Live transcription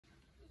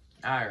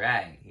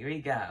Alright, here we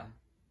go.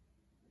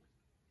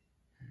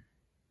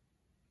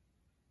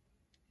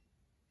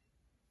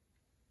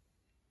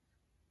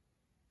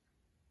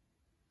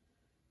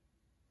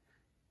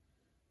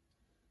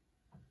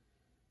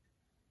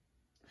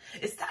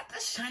 Is that the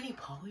shiny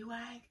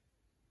Poliwag?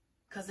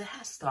 Because it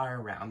has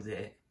star around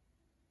it.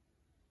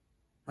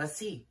 Let's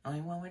see.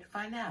 Only one way to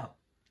find out.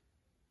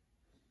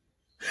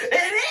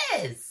 It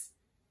is!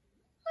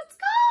 Let's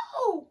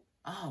go!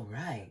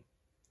 Alright.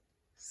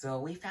 So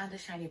we found a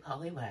shiny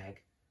Poliwag.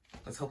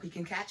 Let's hope we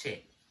can catch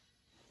it.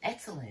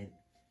 Excellent.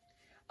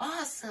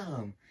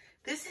 Awesome.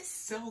 This is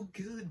so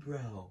good,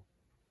 bro.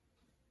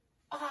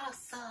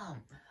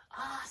 Awesome.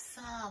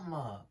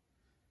 Awesome.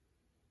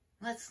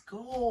 Let's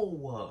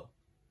go.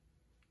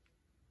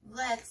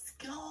 Let's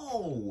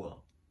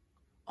go.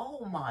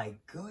 Oh my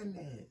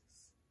goodness.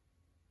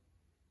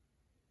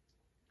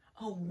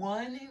 A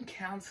one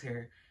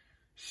encounter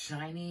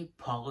shiny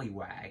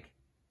Poliwag.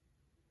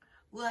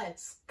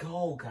 Let's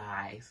go,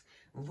 guys.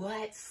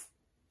 Let's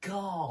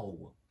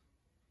go.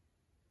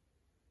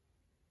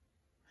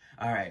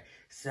 Alright,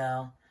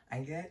 so I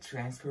gotta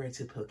transfer it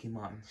to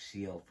Pokemon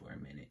Shield for a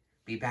minute.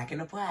 Be back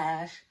in a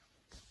flash.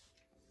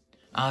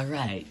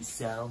 Alright,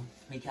 so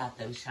we got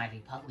those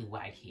shiny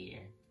Poliwag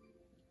here.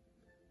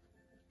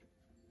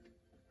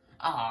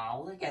 Aw,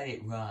 look at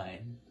it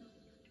run.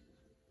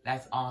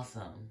 That's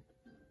awesome.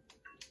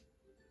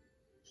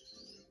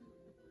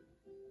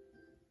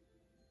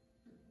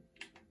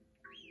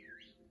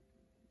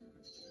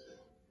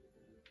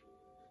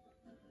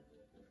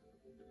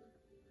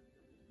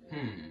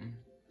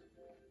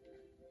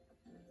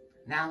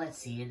 Now let's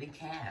see it in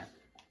camp.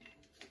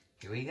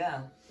 Here we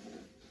go.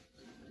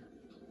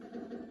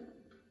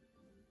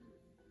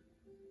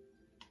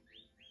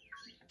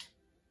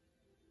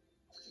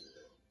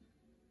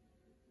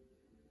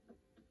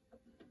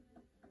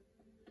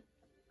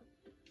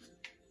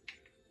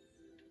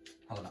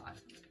 Hold on.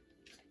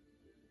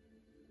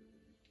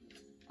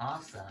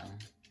 Awesome.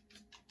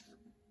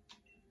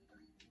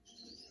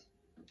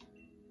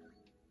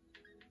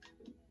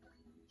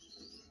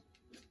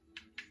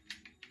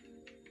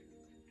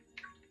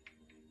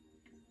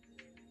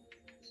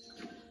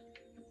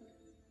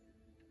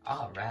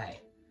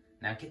 Alright,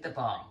 now get the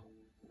ball.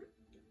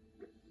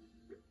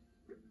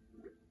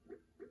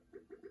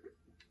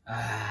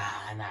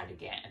 Ah, not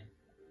again.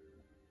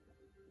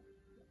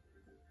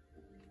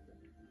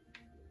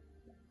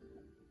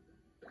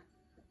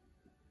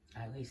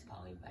 At least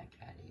Poliwag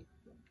had it.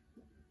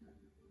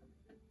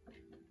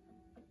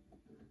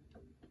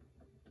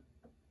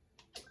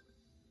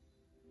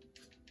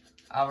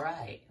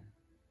 Alright.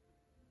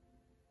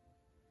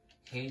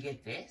 Can you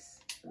get this?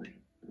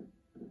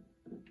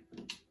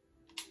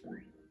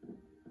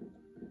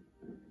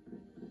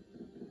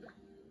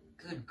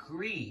 Good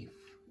grief.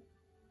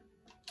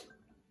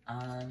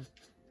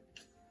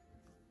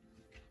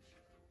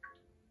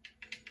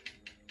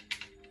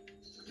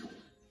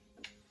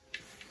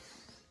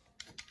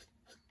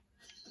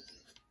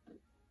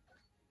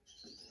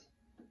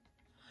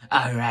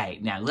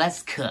 Alright, now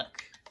let's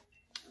cook.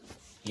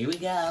 Here we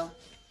go.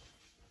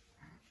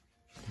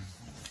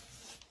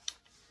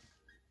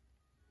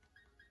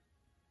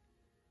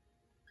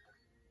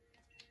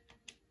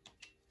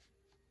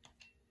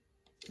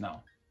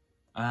 No.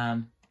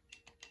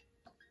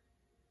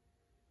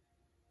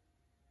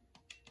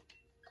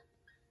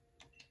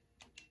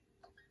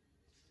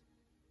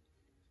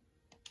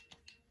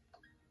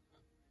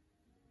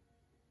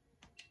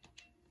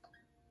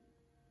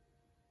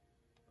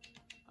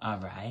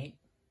 Alright.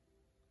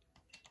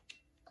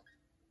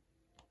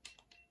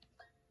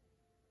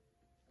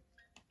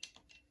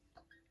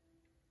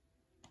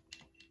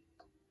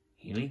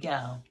 Here we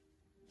go.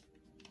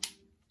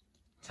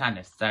 Time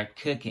to start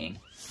cooking.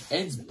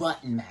 It's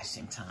button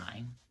mashing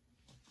time.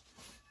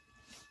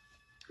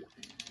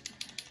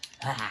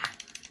 Ah.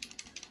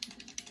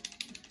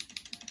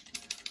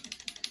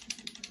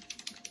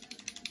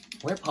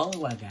 Where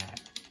Poliwag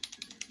at?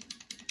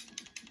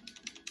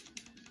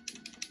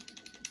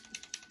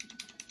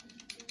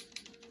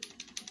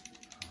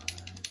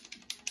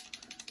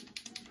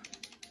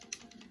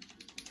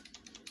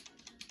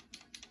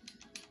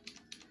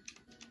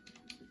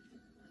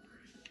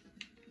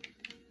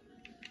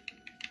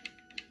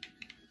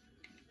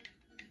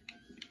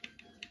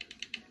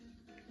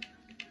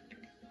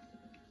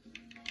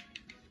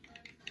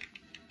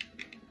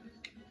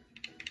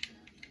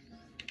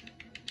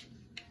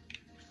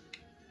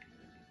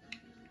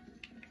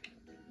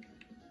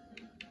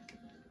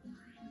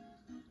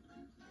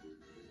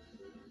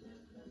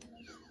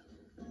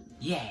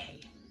 Yay!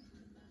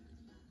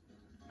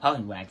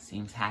 Poliwag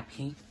seems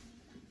happy.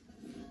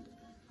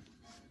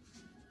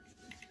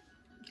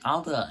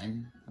 All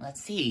done.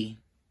 Let's see.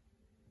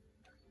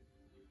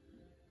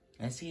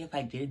 Let's see if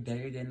I did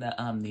better than the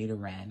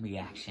Nidoran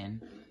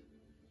reaction.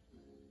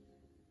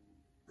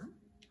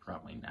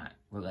 Probably not.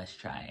 Well, let's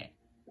try it.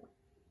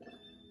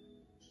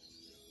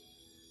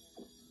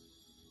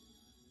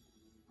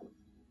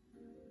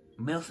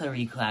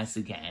 Military class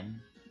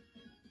again.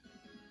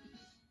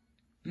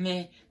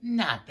 Meh,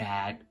 not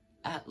bad.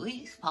 At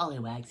least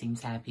Poliwag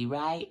seems happy,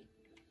 right?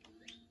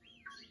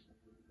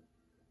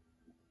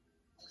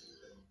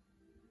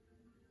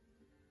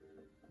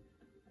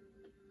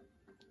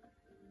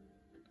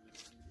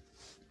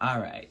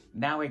 Alright,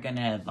 now we're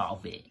gonna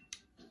evolve it.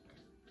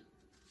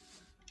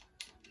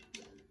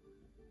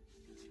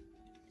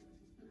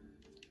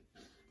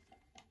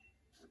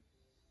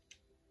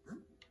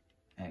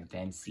 And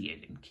then see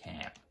it in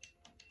camp.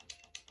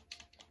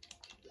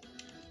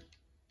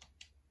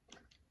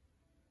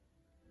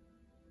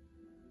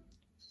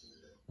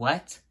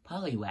 What?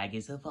 Poliwag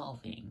is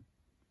evolving.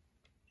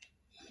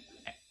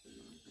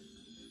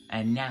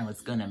 And now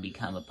it's gonna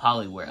become a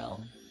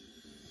Poliwhirl.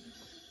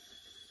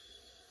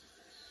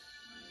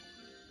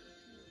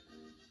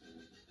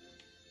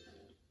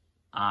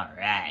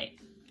 Alright.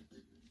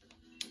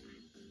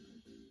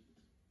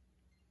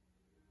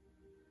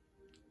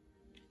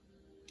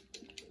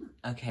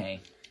 Okay,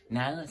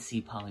 now let's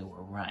see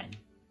Poliwhirl run.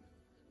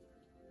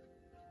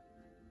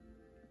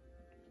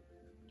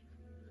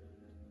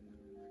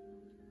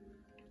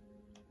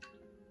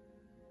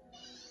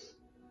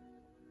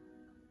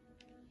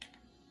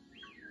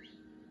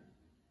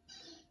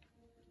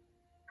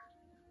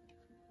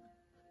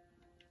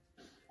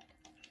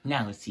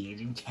 Now let's see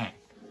it in camp.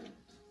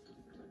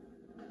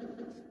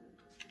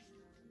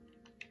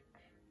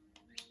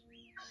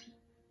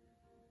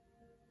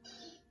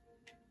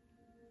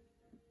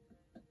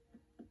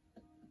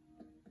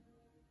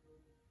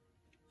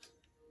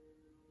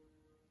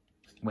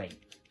 Wait.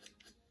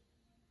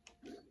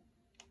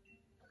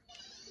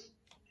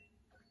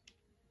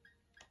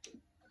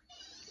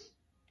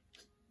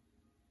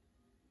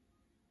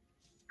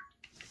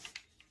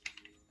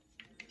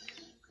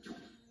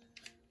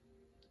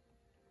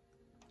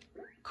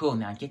 Cool,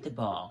 now get the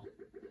ball.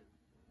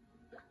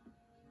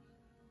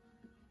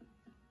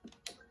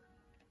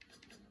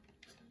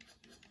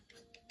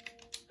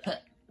 Huh.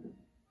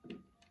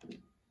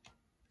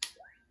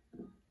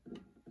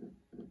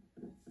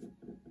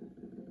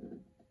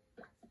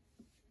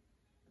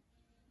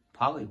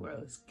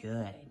 Poliwhirl is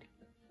good.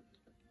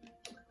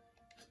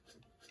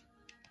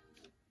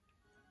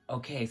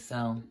 Okay,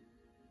 so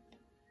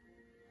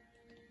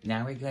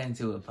now we're going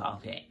to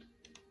evolve it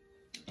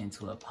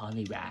into a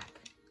Poliwag.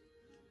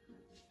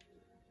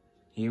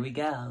 Here we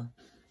go.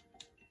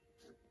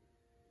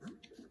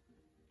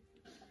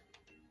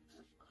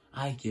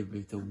 I give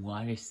it the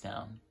water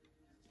stone.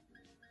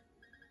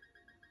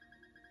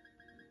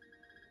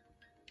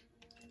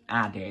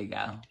 Ah, there you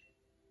go.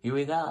 Here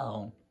we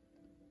go.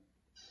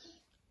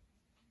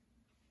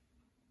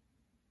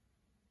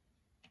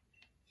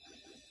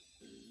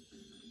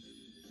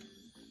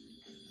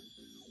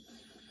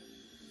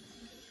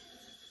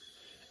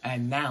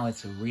 And now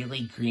it's a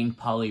really green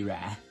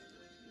Poliwag.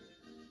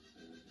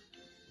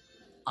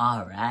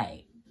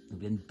 Alright,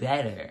 even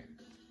better.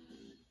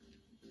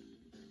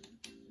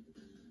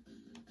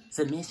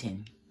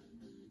 Submission.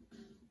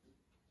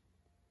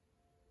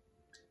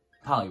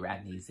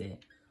 Poliwag needs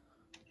it.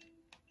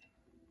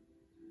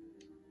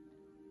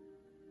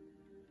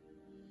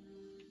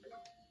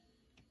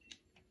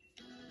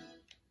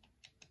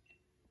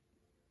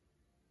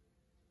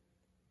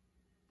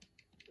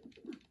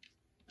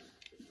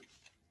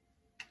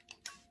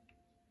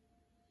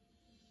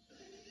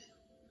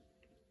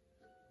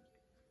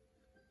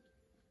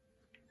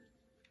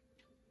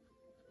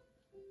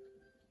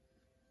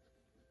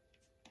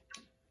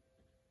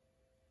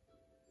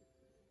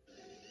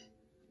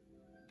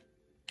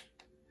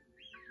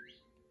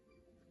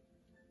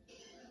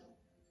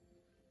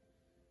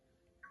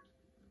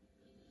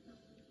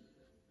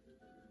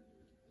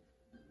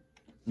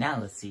 Now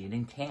let's see it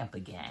in camp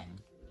again.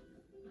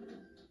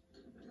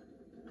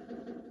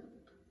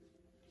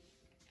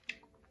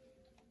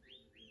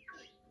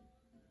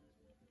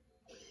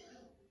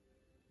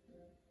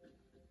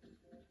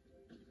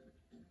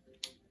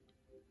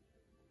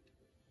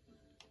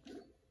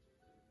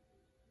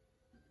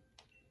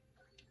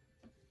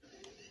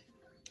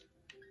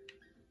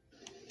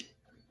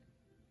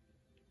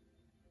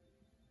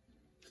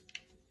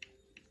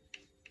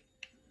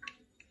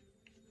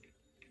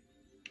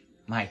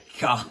 My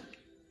God.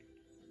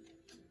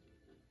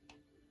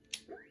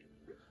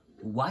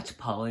 Watch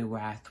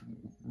Poliwag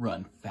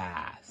run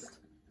fast.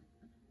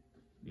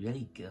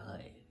 Really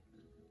good.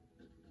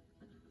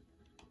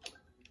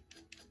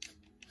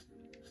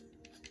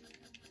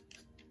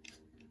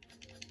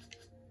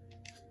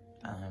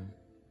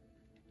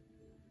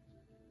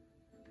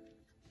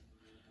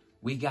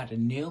 We got a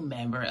new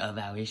member of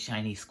our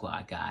shiny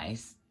squad,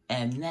 guys.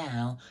 And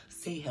now,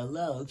 say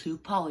hello to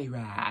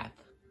Poliwag.